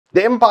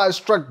The Empire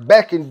struck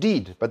back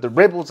indeed, but the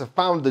rebels have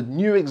found the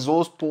new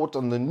exhaust port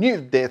on the new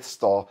Death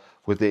Star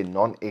with their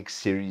non-X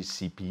series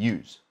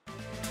CPUs.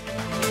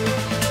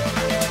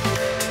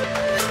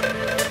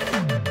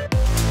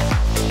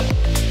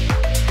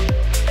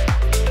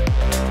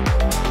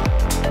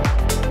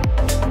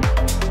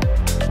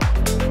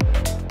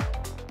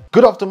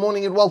 Good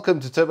afternoon and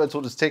welcome to Turbo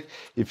Tortoise Tech.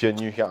 If you're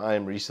new here, I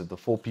am Reese of the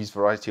 4-piece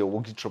variety or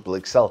Wookie Triple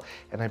XL,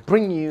 and I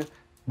bring you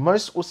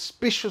most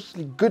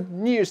auspiciously good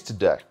news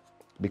today.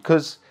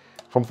 Because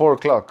from 4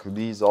 o'clock,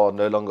 these are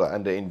no longer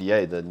under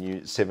NDA, the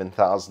new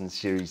 7000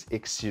 series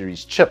X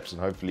series chips,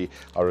 and hopefully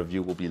our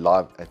review will be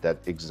live at that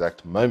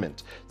exact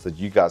moment so that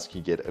you guys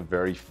can get a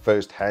very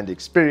first-hand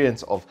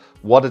experience of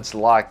what it's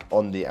like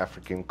on the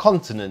African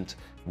continent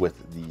with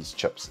these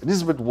chips. It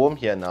is a bit warm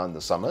here now in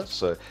the summer,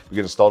 so we're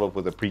going to start off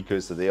with a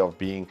precursor there of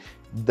being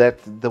that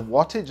the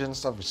wattage and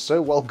stuff is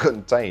so well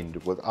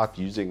contained without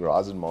using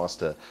Ryzen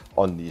Master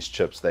on these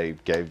chips. They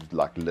gave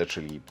like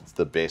literally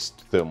the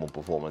best thermal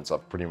performance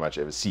I've pretty much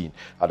ever seen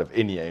out of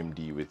any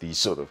AMD with these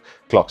sort of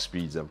clock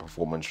speeds and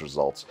performance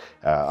results.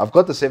 I've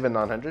got the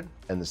 7900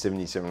 and the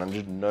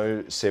 7700,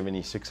 no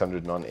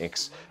 7600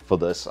 non-X for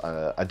this.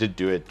 I did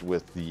do it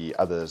with the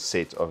other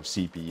set of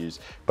CPUs,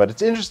 but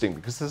it's interesting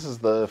because this is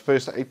the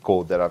first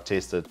 8-core that I've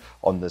tested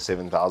on the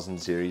 7000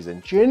 series,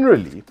 and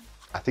generally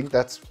I think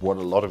that's what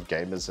a lot of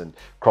gamers and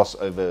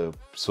crossover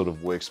sort of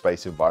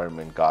workspace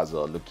environment guys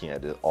are looking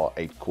at, are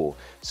 8-core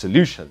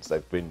solutions.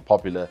 They've been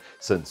popular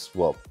since,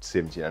 well,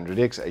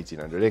 1700X,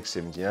 1800X,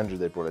 1700.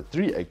 They brought out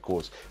 3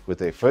 8-cores with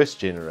their first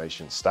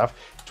generation stuff,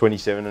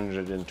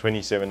 2700 and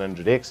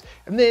 2700X,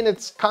 and then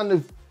it's kind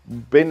of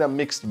been a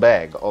mixed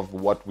bag of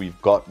what we've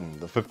gotten.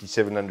 The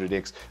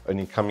 5700X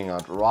only coming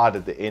out right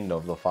at the end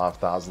of the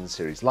 5000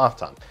 series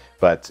lifetime.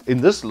 But in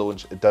this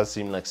launch, it does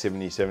seem like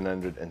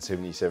 7700 and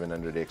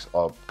 7700X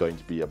are going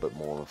to be a bit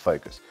more of a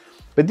focus.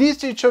 But these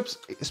two chips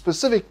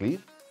specifically,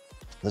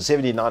 the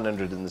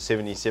 7900 and the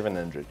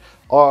 7700,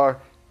 are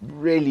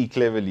really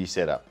cleverly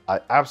set up.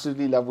 I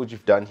absolutely love what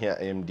you've done here,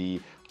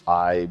 AMD.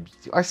 I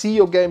see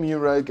your game, you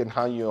rogue, and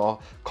how you are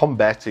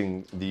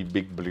combating the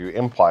big blue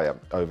empire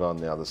over on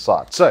the other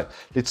side. So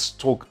let's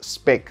talk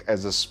spec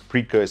as a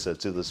precursor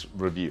to this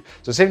review.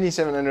 So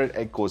 7700,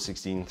 8-core,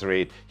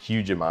 16-thread,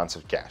 huge amounts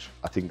of cache.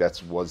 I think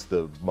that was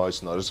the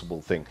most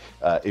noticeable thing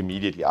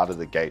immediately out of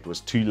the gate, was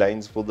 2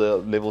 lanes for the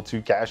level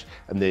 2 cache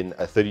and then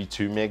a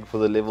 32 meg for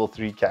the level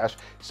 3 cache.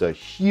 So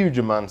huge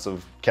amounts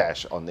of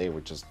cache on there,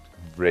 which is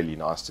really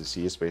nice to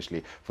see,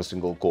 especially for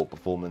single core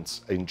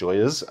performance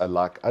enjoyers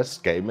like us,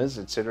 gamers,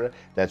 etc.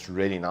 That's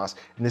really nice.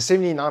 And the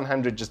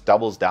 7900 just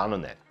doubles down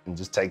on that and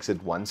just takes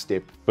it one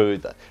step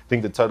further. I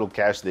think the total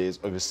cache there is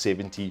over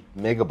 70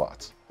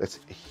 megabytes. That's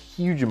a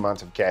huge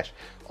amount of cache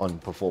on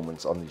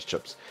performance on these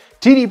chips.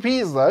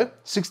 TDPs though,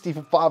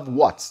 65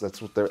 watts,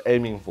 that's what they're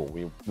aiming for.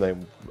 They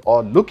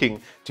are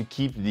looking to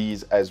keep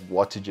these as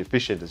wattage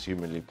efficient as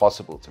humanly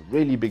possible. It's a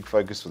really big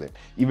focus for them.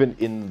 Even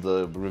in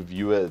the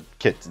reviewer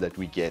kit that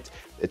we get,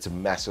 it's a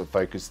massive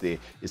focus there,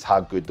 is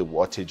how good the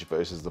wattage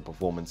versus the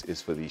performance is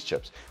for these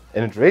chips.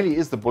 And it really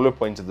is the bullet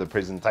point of the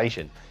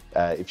presentation.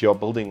 If you're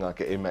building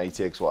like an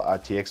M80X or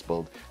RTX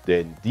build,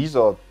 then these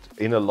are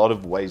in a lot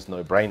of ways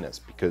no-brainers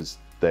because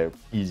they're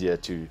easier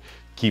to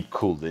keep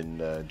cool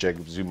than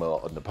Jacob Zuma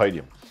on the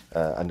podium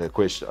under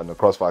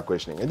crossfire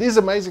questioning. It is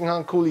amazing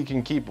how cool he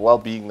can keep while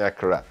being that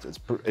corrupt.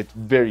 It's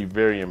very,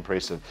 very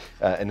impressive,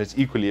 and it's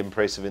equally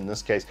impressive in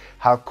this case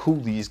how cool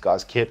these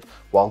guys kept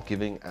while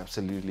giving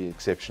absolutely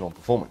exceptional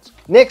performance.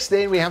 Next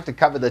then we have to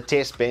cover the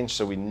test bench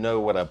so we know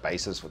what our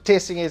basis for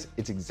testing is.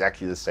 It's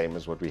exactly the same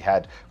as what we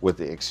had with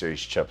the X series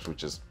chips,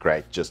 which is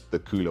great. Just the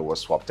cooler was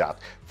swapped out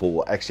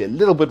for actually a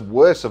little bit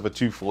worse of a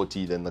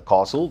 240 than the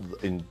Castle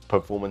in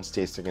performance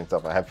testing and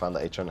stuff. I have found the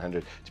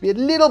H100 to be a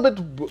little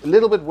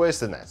bit worse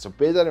than that. So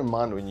bear that in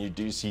mind when you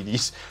do see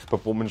these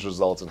performance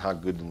results and how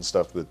good and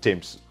stuff the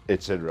temps,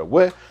 etc.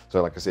 were.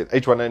 So like I said,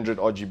 H100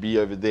 RGB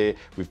over there.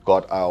 We've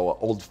got our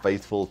old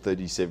faithful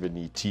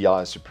 3070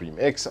 Ti Supreme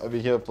X over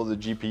here for the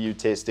GPU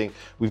testing.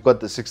 We've got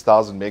the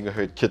 6000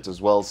 megahertz kit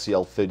as well,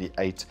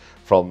 CL38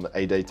 from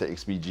Adata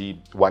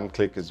XPG, one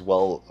click as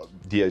well,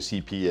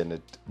 DOCP,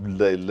 and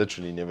they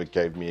literally never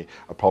gave me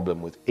a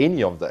problem with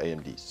any of the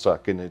AMDs. So I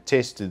can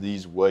attest to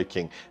these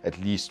working at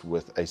least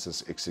with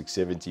ASUS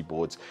X670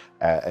 boards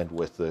and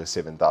with the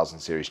 7000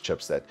 series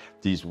chips, that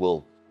these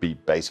will be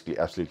basically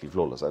absolutely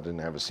flawless. I didn't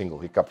have a single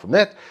hiccup from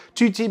that.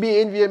 2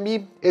 TB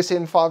NVMe,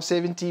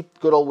 SN570,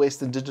 good old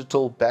Western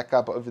Digital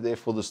backup over there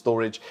for the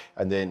storage.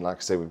 And then, like I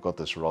say, we've got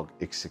this ROG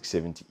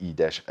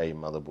X670E-A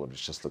motherboard,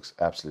 which just looks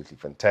absolutely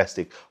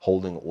fantastic,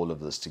 holding all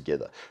of this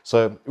together.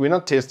 So we're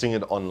not testing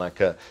it on like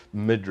a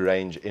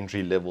mid-range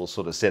entry-level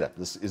sort of setup.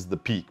 This is the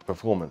peak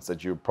performance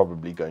that you're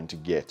probably going to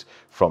get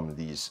from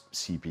these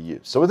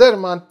CPUs. So with that in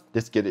mind,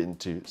 let's get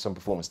into some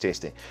performance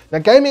testing. Now,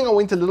 gaming, I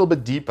went a little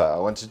bit deeper. I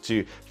wanted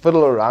to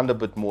fiddle around around a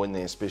bit more in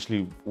there,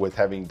 especially with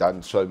having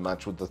done so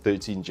much with the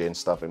 13 gen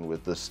stuff and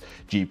with this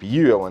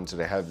GPU. I wanted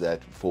to have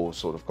that for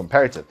sort of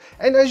comparative.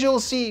 And as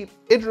you'll see,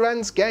 it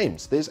runs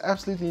games. There's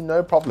absolutely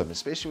no problem,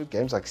 especially with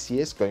games like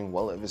CS going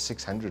well over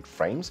 600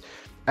 frames.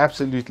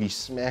 Absolutely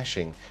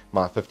smashing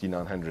my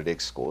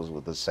 5900X scores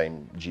with the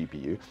same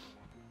GPU.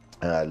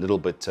 A little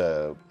bit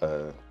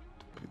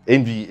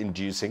envy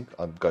inducing.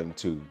 I'm going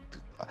to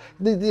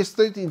this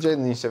 13 gen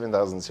and these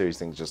 7000 series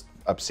things just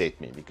upset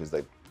me because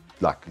they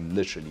like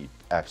literally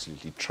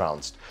absolutely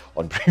trounced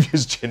on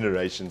previous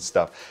generation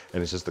stuff,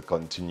 and it's just a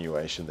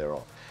continuation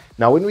thereof.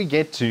 Now when we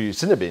get to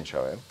Cinebench,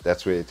 however,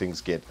 that's where things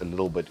get a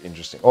little bit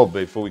interesting. Oh,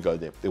 before we go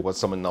there was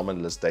some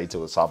anomalous data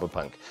with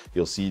Cyberpunk.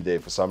 You'll see there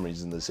for some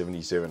reason the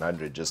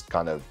 7700 just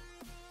kind of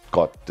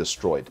got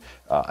destroyed.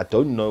 I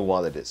don't know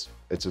why that is.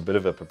 It's a bit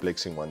of a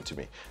perplexing one to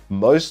me.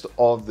 Most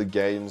of the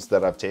games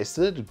that I've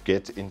tested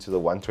get into the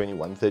 120,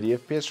 130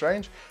 FPS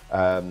range.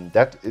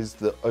 That is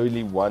the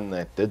only one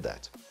that did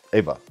that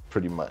ever,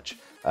 pretty much,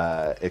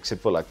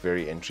 except for like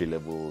very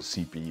entry-level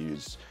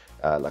CPUs,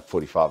 like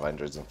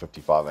 4500s and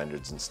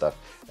 5500s and stuff.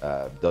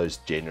 Those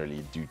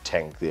generally do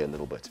tank there a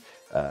little bit.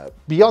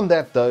 Beyond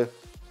that, though,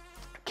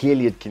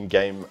 clearly it can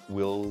game.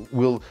 We'll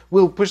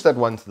push that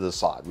one to the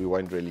side. We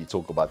won't really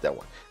talk about that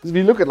one. Because if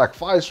you look at like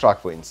Firestrike,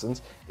 for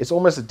instance, it's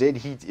almost a dead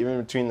heat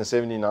even between the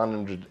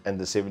 7900 and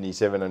the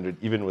 7700,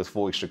 even with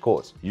 4 extra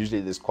cores.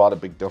 Usually there's quite a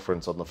big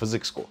difference on the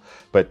physics score,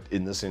 but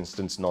in this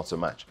instance, not so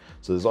much.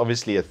 So there's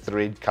obviously a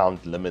thread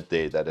count limit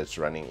there that it's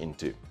running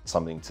into,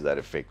 something to that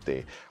effect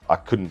there. I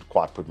couldn't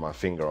quite put my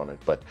finger on it,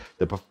 but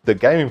the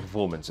gaming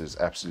performance is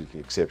absolutely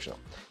exceptional.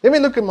 Then we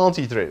look at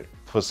multi-threaded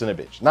for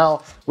Cinebench.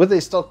 Now, with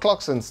their stock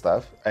clocks and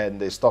stuff and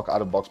their stock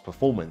out-of-box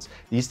performance,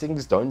 these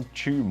things don't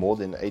chew more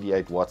than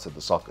 88 watts at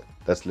the socket.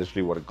 That's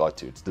literally what it got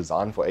to. It's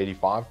designed for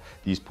 85.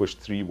 These pushed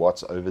 3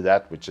 watts over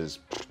that, which is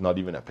not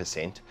even a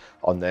percent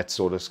on that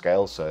sort of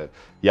scale. So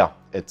yeah,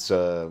 it's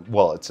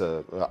well, it's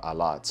I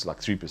lie, it's like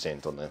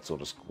 3% on that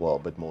sort of, well, a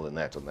bit more than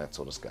that on that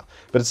sort of scale.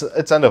 But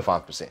it's under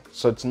 5%.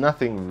 So it's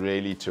nothing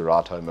really to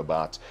write home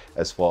about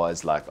as far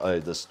as like, oh,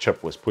 this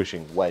chip was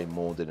pushing way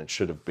more than it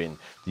should have been.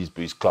 These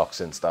boost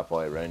clocks and stuff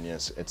are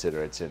erroneous,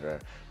 etc., etc.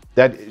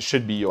 That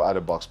should be your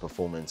out-of-box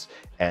performance.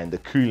 And the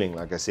cooling,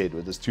 like I said,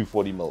 with this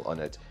 240mm on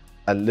it,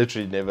 I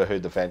literally never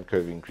heard the fan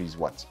curve increase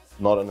once.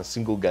 Not on a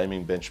single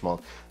gaming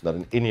benchmark, not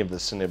in any of the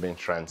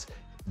Cinebench runs.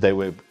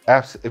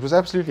 It was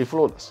absolutely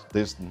flawless.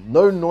 There's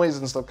no noise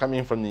and stuff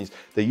coming from these.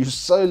 They use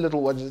so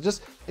little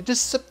wattage. It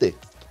just sit there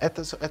at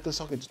the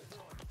socket,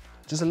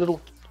 just a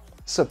little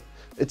sip.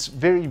 It's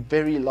very,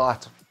 very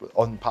light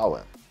on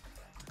power.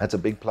 That's a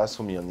big plus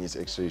for me on these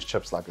X-series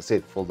chips. Like I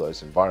said, for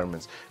those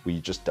environments where you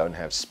just don't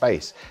have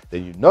space,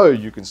 then you know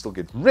you can still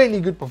get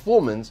really good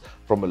performance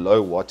from a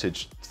low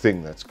wattage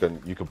thing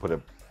you can put a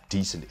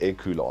decent air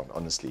cooler on.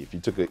 Honestly, if you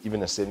took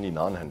even a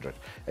 7900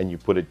 and you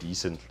put a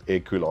decent air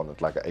cooler on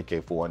it, like an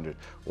AK400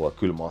 or a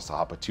Cooler Master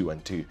Hyper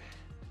 212,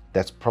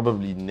 that's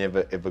probably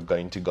never ever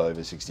going to go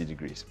over 60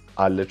 degrees.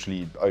 I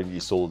literally only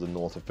saw the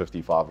north of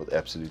 55 with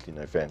absolutely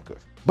no fan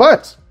curve.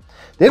 But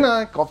then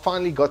I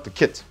finally got the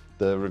kit,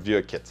 the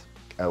reviewer kit,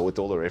 with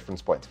all the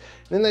reference points.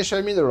 And then they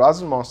showed me the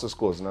Ryzen Master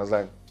scores, and I was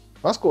like,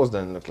 my scores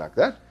don't look like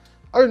that.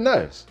 Oh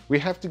no, we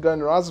have to go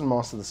and Ryzen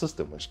Master the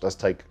system, which does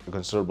take a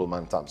considerable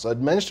amount of time. So I'd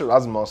managed to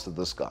Ryzen Master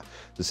this guy,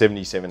 the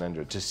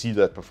 7700, to see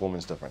that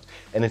performance difference.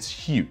 And it's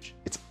huge.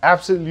 It's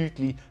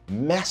absolutely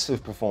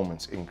massive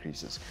performance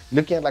increases.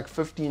 Looking at like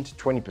 15 to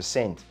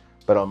 20%,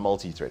 but on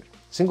multi-thread.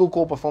 Single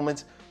core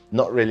performance,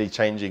 not really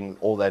changing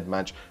all that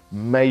much.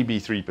 Maybe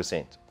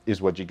 3%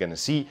 is what you're gonna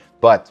see,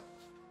 but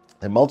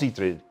the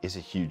multi-thread is a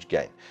huge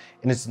gain.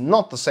 And it's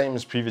not the same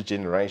as previous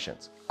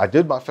generations. I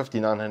did my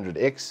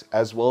 5900X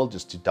as well,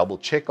 just to double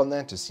check on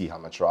that, to see how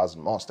much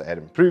Ryzen Master had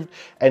improved.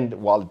 And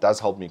while it does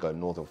help me go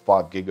north of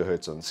 5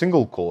 gigahertz on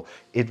single core,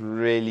 it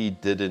really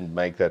didn't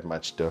make that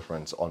much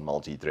difference on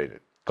multi-threaded.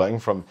 Going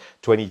from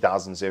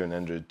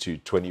 20,700 to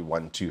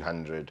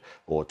 21,200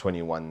 or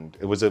 21,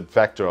 it was a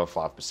factor of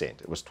 5%.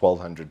 It was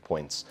 1,200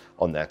 points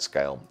on that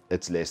scale.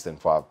 It's less than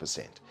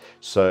 5%.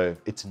 So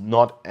it's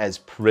not as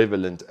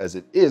prevalent as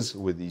it is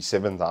with the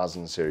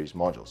 7000 series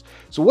modules.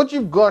 So what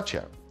you've got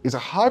here is a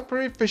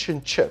hyper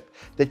efficient chip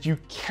that you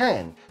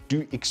can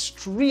do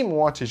extreme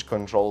wattage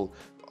control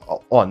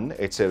on,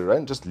 etc.,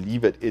 and just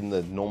leave it in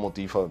the normal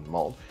default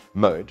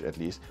mode at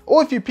least.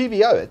 Or if you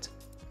PVO it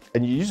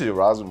and you use your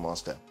Ryzen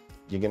Master,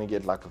 you're going to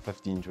get like a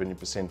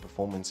 15-20%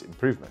 performance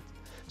improvement.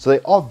 So they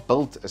are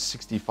built as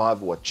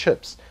 65 watt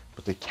chips,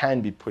 but they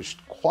can be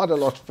pushed quite a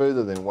lot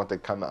further than what they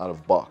come out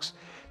of box.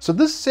 So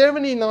this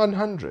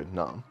 7900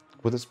 now,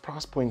 with its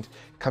price point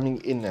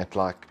coming in at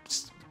like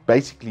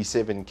basically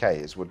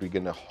 7K, is what we're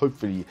going to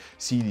hopefully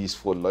see these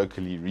for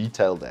locally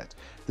retailed at.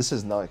 This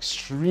is now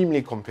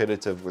extremely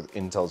competitive with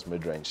Intel's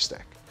mid-range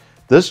stack.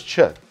 This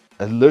chip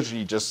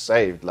literally just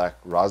saved like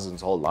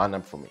Ryzen's whole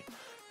lineup for me.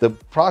 The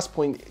price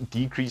point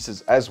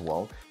decreases as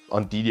well.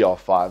 on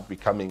DDR5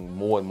 becoming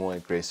more and more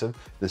aggressive.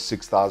 The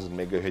 6000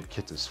 megahertz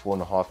kit is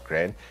 $4.5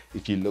 grand.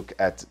 If you look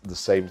at the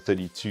same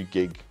 32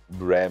 gig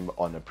RAM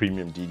on a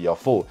premium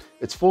DDR4,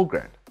 it's $4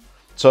 grand.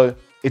 So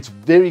it's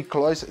very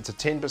close. It's a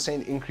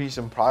 10% increase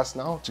in price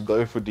now to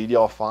go for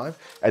DDR5.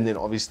 And then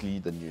obviously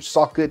the new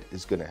socket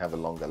is going to have a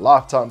longer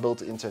lifetime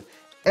built into it.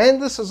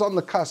 And this is on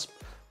the cusp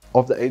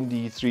of the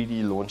AMD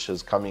 3D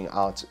launches coming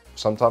out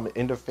sometime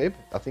end of Feb,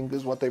 I think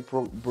is what they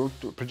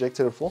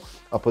projected it for.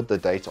 I'll put the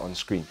date on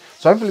screen.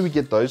 So hopefully we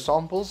get those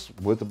samples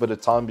with a bit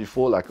of time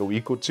before, like a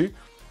week or two.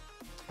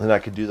 Then I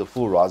could do the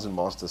full Ryzen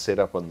Master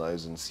setup on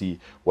those and see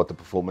what the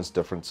performance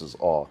differences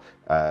are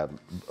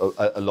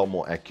a lot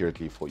more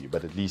accurately for you.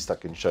 But at least I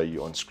can show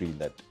you on screen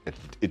that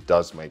it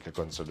does make a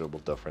considerable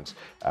difference.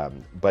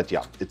 But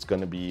yeah, it's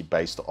going to be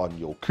based on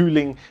your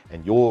cooling,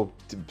 and your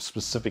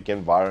specific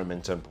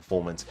environment and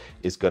performance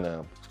is going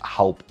to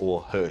help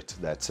or hurt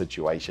that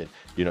situation.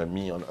 You know,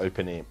 me on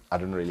open air, I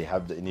don't really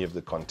have any of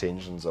the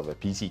contentions of a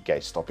PC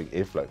case stopping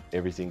airflow.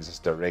 Everything's as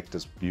direct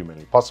as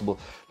humanly possible.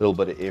 A little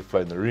bit of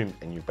airflow in the room,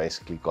 and you've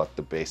basically got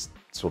the best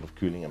sort of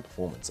cooling and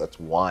performance. That's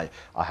why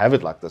I have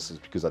it like this, is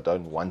because I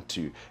don't want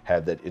to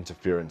have that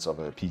interference of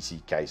a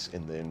PC case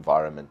in the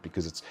environment,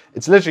 because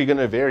it's literally going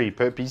to vary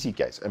per PC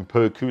case and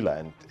per cooler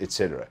and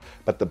etc.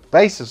 But the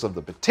basis of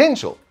the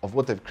potential of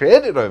what they've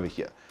created over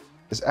here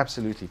is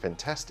absolutely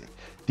fantastic.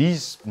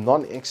 These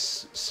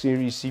non-X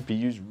series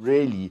CPUs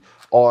really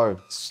are,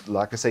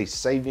 like I say,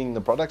 saving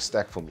the product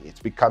stack for me. It's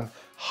become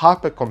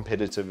hyper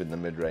competitive in the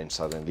mid-range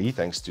suddenly,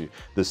 thanks to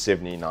the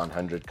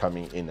 7900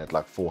 coming in at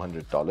like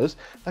 $400.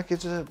 Like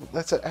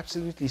that's an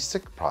absolutely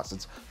sick price.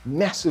 It's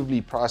massively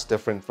price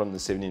different from the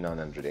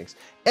 7900X,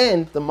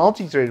 and the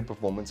multi-threaded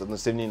performance on the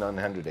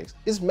 7900X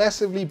is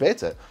massively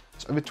better.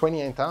 It's over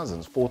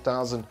 28,000,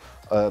 4,000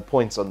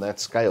 points on that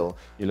scale.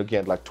 You're looking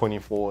at like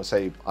 24,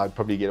 say I'd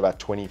probably get about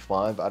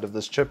 25 out of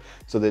this chip.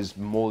 So there's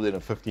more than a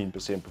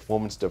 15%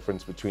 performance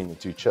difference between the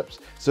two chips.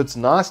 So it's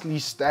nicely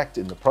stacked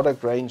in the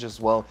product range as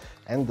well.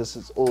 And this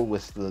is all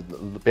with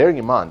bearing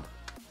in mind,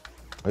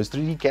 those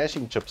 3D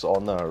caching chips are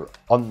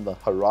on the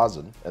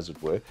horizon, as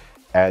it were.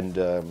 And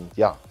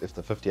yeah, if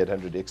the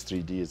 5800X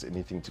 3D is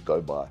anything to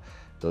go by,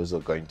 those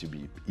are going to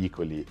be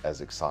equally as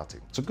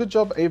exciting. So good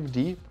job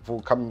AMD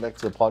for coming back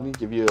to the party.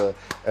 Give you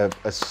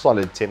a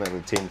solid 10 out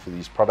of 10 for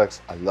these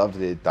products. I love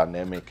their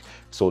dynamic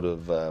sort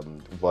of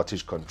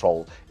wattage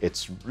control.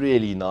 It's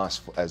really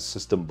nice as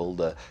system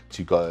builder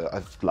to go,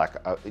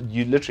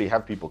 you literally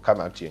have people come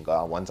up to you and go,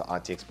 I want an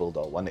ITX build,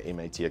 I want an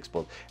MATX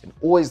build. And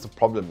always the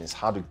problem is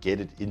how to get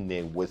it in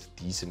there with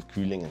decent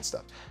cooling and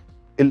stuff.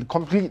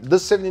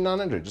 This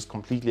 7900 just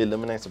completely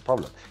eliminates the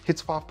problem.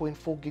 Hits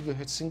 5.4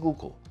 gigahertz single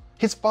core.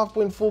 Hits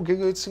 5.4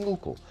 gigahertz single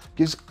core.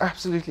 Gives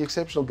absolutely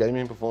exceptional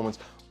gaming performance,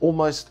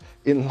 almost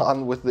in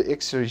line with the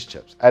X series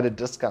chips at a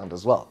discount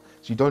as well.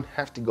 So you don't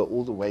have to go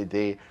all the way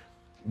there,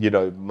 you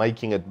know,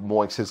 making it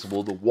more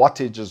accessible. The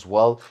wattage as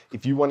well.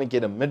 If you want to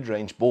get a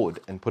mid-range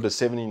board and put a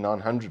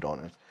 7900 on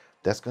it,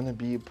 that's going to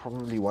be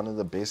probably one of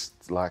the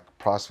best like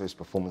price versus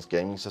performance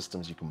gaming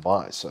systems you can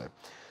buy. So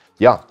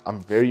yeah,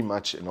 I'm very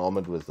much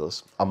enamored with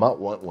this. I might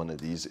want one of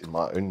these in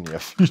my own near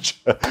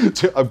future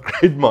to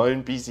upgrade my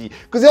own PC,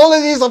 because all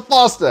of these are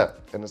faster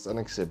and it's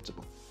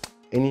unacceptable.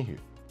 Anywho,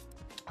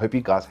 hope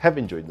you guys have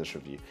enjoyed this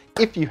review.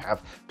 If you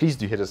have, please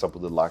do hit us up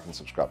with a like and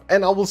subscribe,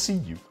 and I will see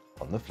you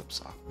on the flip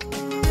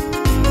side.